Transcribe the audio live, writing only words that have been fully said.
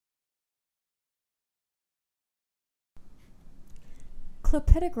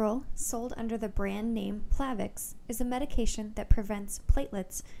Clopidogrel, sold under the brand name Plavix, is a medication that prevents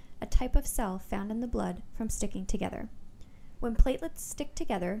platelets, a type of cell found in the blood, from sticking together. When platelets stick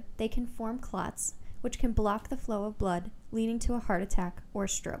together, they can form clots, which can block the flow of blood, leading to a heart attack or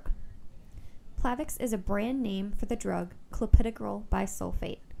stroke. Plavix is a brand name for the drug clopidogrel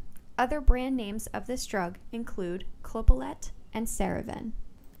bisulfate. Other brand names of this drug include Clopidogrel and Ceraven.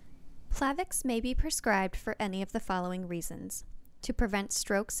 Plavix may be prescribed for any of the following reasons: to prevent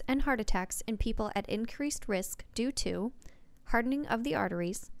strokes and heart attacks in people at increased risk due to hardening of the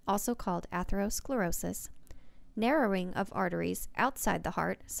arteries, also called atherosclerosis, narrowing of arteries outside the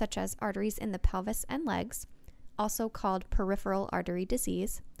heart, such as arteries in the pelvis and legs, also called peripheral artery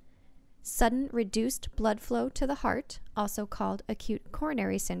disease, sudden reduced blood flow to the heart, also called acute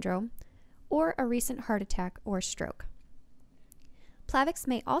coronary syndrome, or a recent heart attack or stroke. Plavix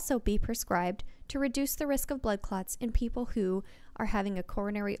may also be prescribed to reduce the risk of blood clots in people who are having a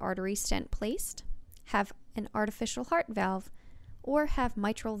coronary artery stent placed, have an artificial heart valve, or have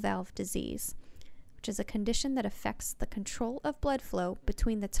mitral valve disease, which is a condition that affects the control of blood flow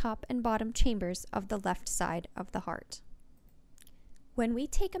between the top and bottom chambers of the left side of the heart. When we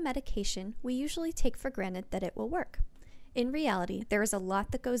take a medication, we usually take for granted that it will work. In reality, there is a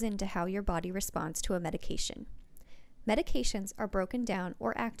lot that goes into how your body responds to a medication. Medications are broken down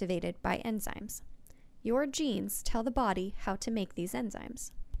or activated by enzymes. Your genes tell the body how to make these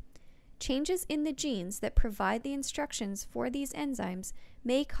enzymes. Changes in the genes that provide the instructions for these enzymes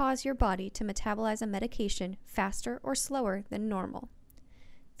may cause your body to metabolize a medication faster or slower than normal.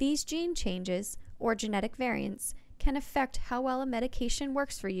 These gene changes, or genetic variants, can affect how well a medication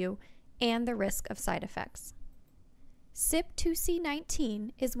works for you and the risk of side effects.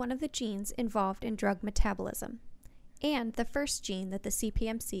 CYP2C19 is one of the genes involved in drug metabolism, and the first gene that the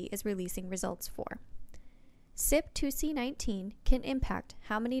CPMC is releasing results for. CYP2C19 can impact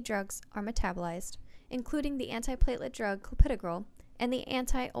how many drugs are metabolized, including the anti-platelet drug Clopidogrel and the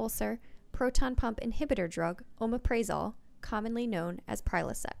anti-ulcer proton pump inhibitor drug omeprazole, commonly known as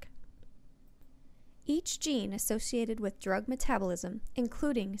Prilosec. Each gene associated with drug metabolism,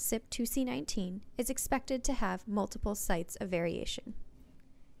 including CYP2C19, is expected to have multiple sites of variation.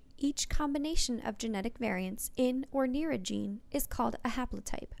 Each combination of genetic variants in or near a gene is called a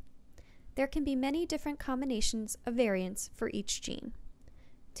haplotype. There can be many different combinations of variants for each gene.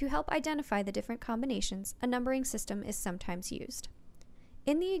 To help identify the different combinations, a numbering system is sometimes used.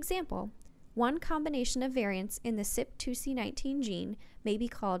 In the example, one combination of variants in the CYP2C19 gene may be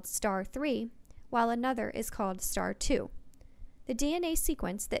called star 3, while another is called star 2. The DNA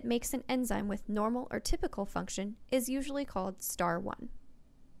sequence that makes an enzyme with normal or typical function is usually called star 1.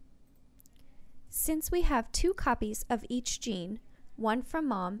 Since we have two copies of each gene, one from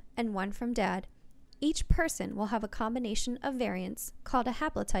mom and one from dad, each person will have a combination of variants called a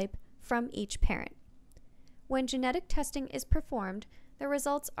haplotype from each parent. When genetic testing is performed, the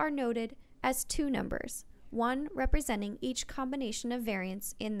results are noted as two numbers, one representing each combination of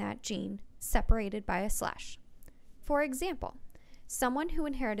variants in that gene, separated by a slash. For example, someone who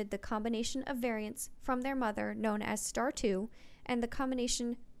inherited the combination of variants from their mother known as star 2 and the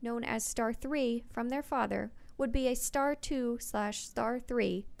combination known as star 3 from their father would be a star 2/star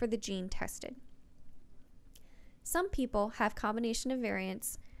 3 for the gene tested. Some people have combination of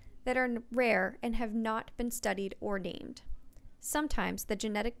variants that are rare and have not been studied or named. Sometimes the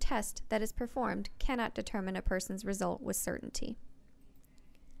genetic test that is performed cannot determine a person's result with certainty.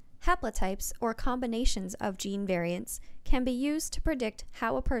 Haplotypes, or combinations of gene variants, can be used to predict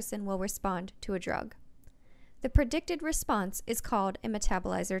how a person will respond to a drug. The predicted response is called a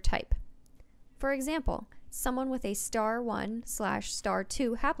metabolizer type. For example, someone with a star 1/star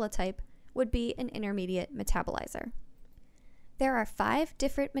 2 haplotype would be an intermediate metabolizer. There are 5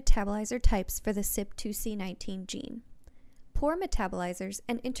 different metabolizer types for the CYP2C19 gene. Poor metabolizers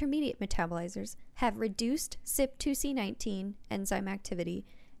and intermediate metabolizers have reduced CYP2C19 enzyme activity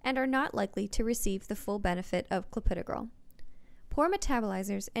and are not likely to receive the full benefit of Clopidogrel. Poor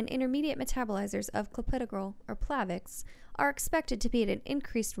metabolizers and intermediate metabolizers of Clopidogrel or Plavix are expected to be at an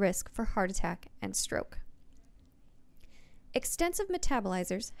increased risk for heart attack and stroke. Extensive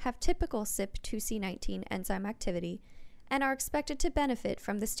metabolizers have typical CYP2C19 enzyme activity and are expected to benefit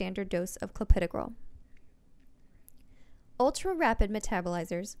from the standard dose of Clopidogrel. Ultra-rapid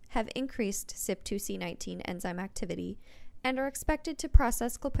metabolizers have increased CYP2C19 enzyme activity and are expected to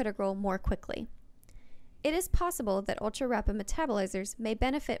process Clopidogrel more quickly. It is possible that ultra-rapid metabolizers may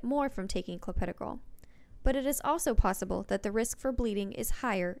benefit more from taking Clopidogrel, but it is also possible that the risk for bleeding is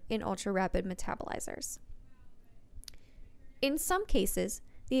higher in ultra-rapid metabolizers. In some cases,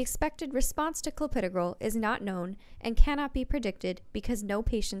 The expected response to clopidogrel is not known and cannot be predicted because no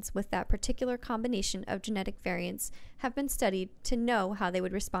patients with that particular combination of genetic variants have been studied to know how they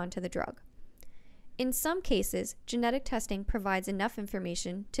would respond to the drug. In some cases, genetic testing provides enough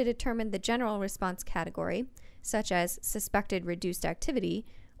information to determine the general response category, such as suspected reduced activity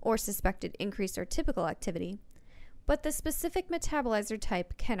or suspected increased or typical activity, but the specific metabolizer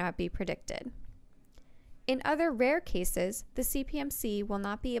type cannot be predicted. In other rare cases, the CPMC will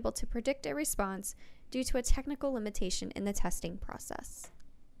not be able to predict a response due to a technical limitation in the testing process.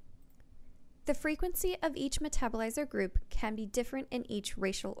 The frequency of each metabolizer group can be different in each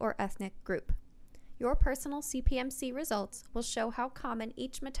racial or ethnic group. Your personal CPMC results will show how common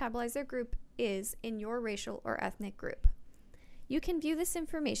each metabolizer group is in your racial or ethnic group. You can view this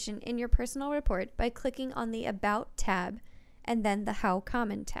information in your personal report by clicking on the About tab and then the How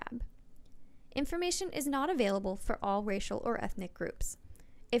Common tab. Information is not available for all racial or ethnic groups.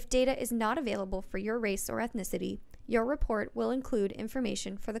 If data is not available for your race or ethnicity, your report will include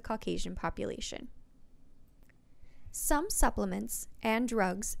information for the Caucasian population. Some supplements and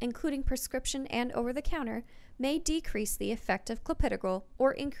drugs, including prescription and over-the-counter, may decrease the effect of clopidogrel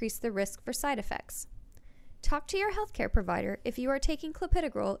or increase the risk for side effects. Talk to your healthcare provider if you are taking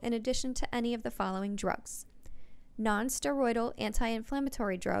clopidogrel in addition to any of the following drugs. Non-steroidal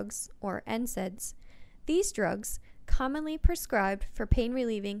anti-inflammatory drugs, or NSAIDs. These drugs, commonly prescribed for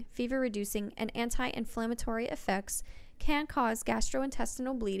pain-relieving, fever-reducing, and anti-inflammatory effects, can cause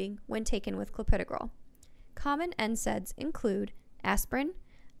gastrointestinal bleeding when taken with clopidogrel. Common NSAIDs include aspirin,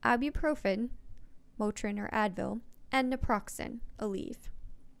 ibuprofen, Motrin or Advil, and naproxen, Aleve.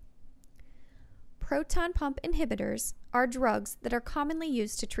 Proton pump inhibitors are drugs that are commonly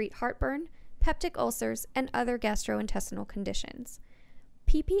used to treat heartburn, peptic ulcers, and other gastrointestinal conditions.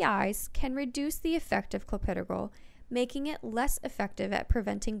 PPIs can reduce the effect of clopidogrel, making it less effective at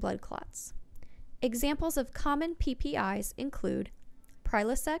preventing blood clots. Examples of common PPIs include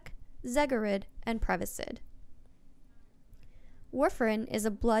Prilosec, Zegerid, and Prevacid. Warfarin is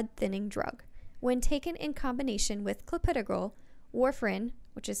a blood-thinning drug. When taken in combination with clopidogrel, warfarin,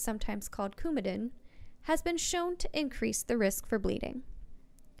 which is sometimes called Coumadin, has been shown to increase the risk for bleeding.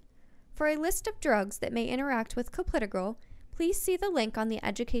 For a list of drugs that may interact with clopidogrel, please see the link on the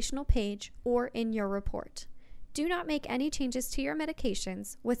educational page or in your report. Do not make any changes to your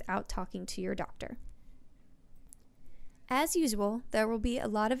medications without talking to your doctor. As usual, there will be a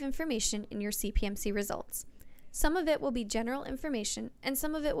lot of information in your CPMC results. Some of it will be general information, and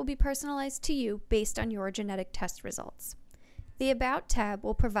some of it will be personalized to you based on your genetic test results. The About tab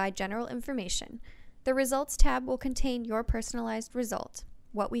will provide general information. The Results tab will contain your personalized result,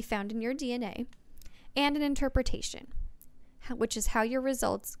 what we found in your DNA, and an interpretation, which is how your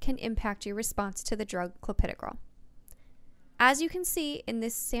results can impact your response to the drug clopidogrel. As you can see in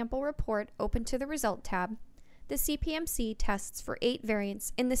this sample report open to the Result tab, the CPMC tests for 8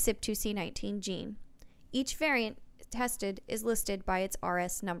 variants in the CYP2C19 gene. Each variant tested is listed by its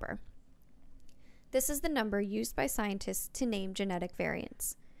RS number. This is the number used by scientists to name genetic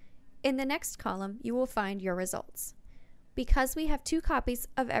variants. In the next column, you will find your results. Because we have 2 copies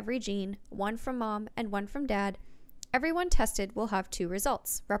of every gene, one from mom and one from dad, everyone tested will have 2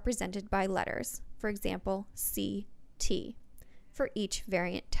 results, represented by letters, for example, C, T, for each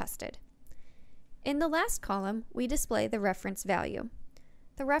variant tested. In the last column, we display the reference value.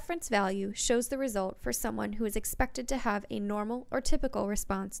 The reference value shows the result for someone who is expected to have a normal or typical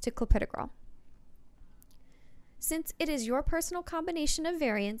response to clopidogrel. Since it is your personal combination of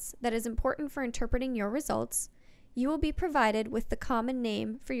variants that is important for interpreting your results, you will be provided with the common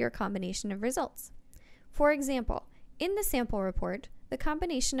name for your combination of results. For example, in the sample report, the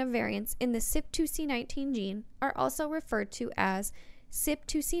combination of variants in the CYP2C19 gene are also referred to as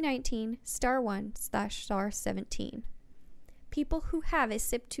CYP2C19*1/*17. People who have a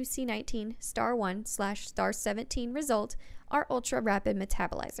CYP2C19*1/*17 result are ultra-rapid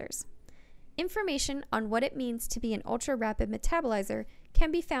metabolizers. Information on what it means to be an ultra-rapid metabolizer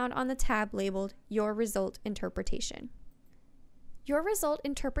can be found on the tab labeled Your Result Interpretation. Your result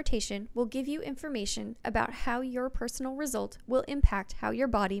interpretation will give you information about how your personal result will impact how your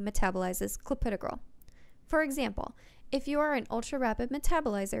body metabolizes clopidogrel. For example, if you are an ultra-rapid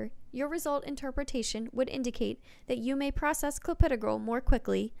metabolizer, your result interpretation would indicate that you may process clopidogrel more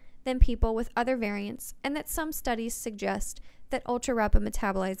quickly than people with other variants, and that some studies suggest that ultra-rapid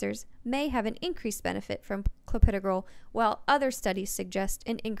metabolizers may have an increased benefit from clopidogrel, while other studies suggest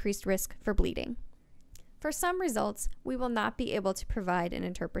an increased risk for bleeding. For some results, we will not be able to provide an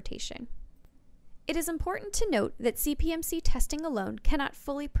interpretation. It is important to note that CPMC testing alone cannot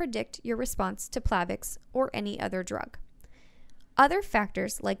fully predict your response to Plavix or any other drug. Other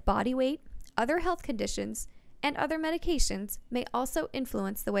factors like body weight, other health conditions, and other medications may also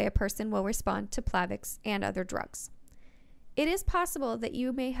influence the way a person will respond to Plavix and other drugs. It is possible that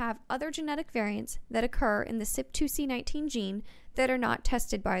you may have other genetic variants that occur in the CYP2C19 gene that are not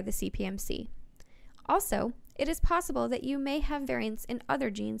tested by the CPMC. Also, it is possible that you may have variants in other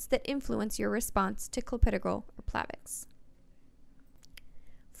genes that influence your response to Clopidogrel or Plavix.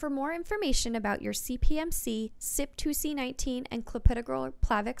 For more information about your CPMC, CYP2C19, and Clopidogrel or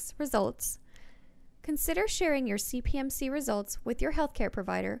Plavix results, consider sharing your CPMC results with your healthcare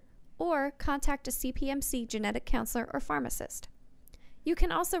provider or contact a CPMC genetic counselor or pharmacist. You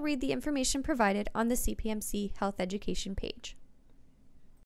can also read the information provided on the CPMC Health Education page.